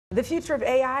The future of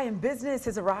AI in business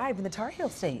has arrived in the Tar Heel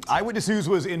State. Eyewitness News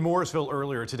was in Morrisville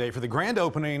earlier today for the grand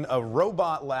opening of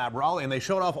RobotLAB Raleigh, and they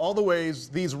showed off all the ways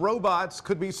these robots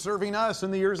could be serving us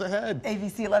in the years ahead.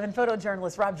 ABC 11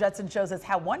 photojournalist Rob Judson shows us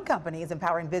how one company is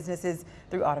empowering businesses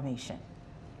through automation.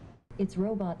 It's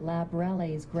RobotLAB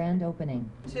Raleigh's grand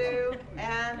opening. 2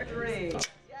 and 3.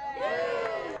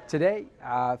 Today,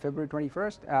 February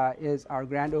 21st, is our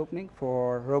grand opening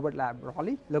for RobotLAB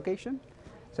Raleigh location.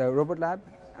 So RobotLAB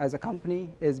as a company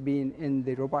has been in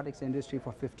the robotics industry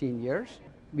for 15 years.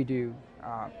 We do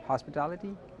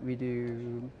hospitality, we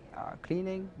do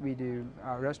cleaning, we do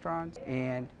restaurants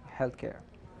and healthcare.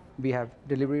 We have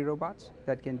delivery robots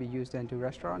that can be used into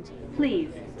restaurants.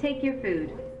 Please take your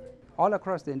food. All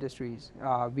across the industries,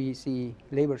 we see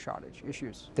labor shortage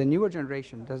issues. The newer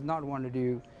generation does not want to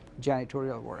do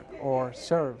janitorial work or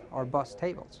serve or bus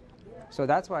tables. So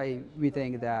that's why we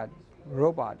think that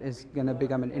robot is going to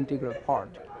become an integral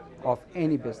part of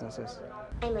any businesses.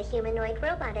 I'm a humanoid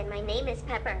robot and my name is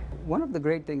Pepper. One of the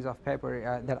great things of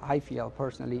Pepper that I feel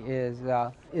personally is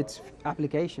its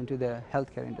application to the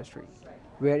healthcare industry,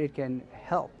 where it can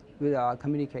help with,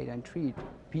 communicate and treat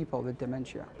people with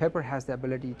dementia. Pepper has the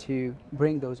ability to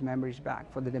bring those memories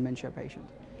back for the dementia patient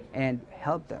and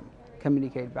help them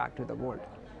communicate back to the world.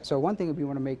 So one thing we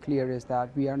want to make clear is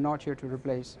that we are not here to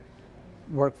replace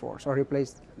workforce or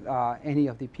replace any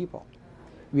of the people.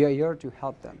 We are here to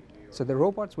help them. So the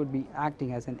robots would be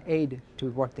acting as an aid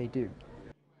to what they do.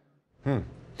 All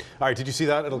right, did you see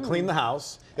that? It'll clean the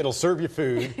house, it'll serve you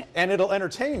food, and it'll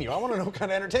entertain you. I want to know what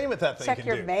kind of entertainment that thing can do.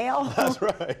 Check your mail. That's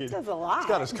right. That's a lot. It's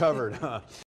got us covered, huh?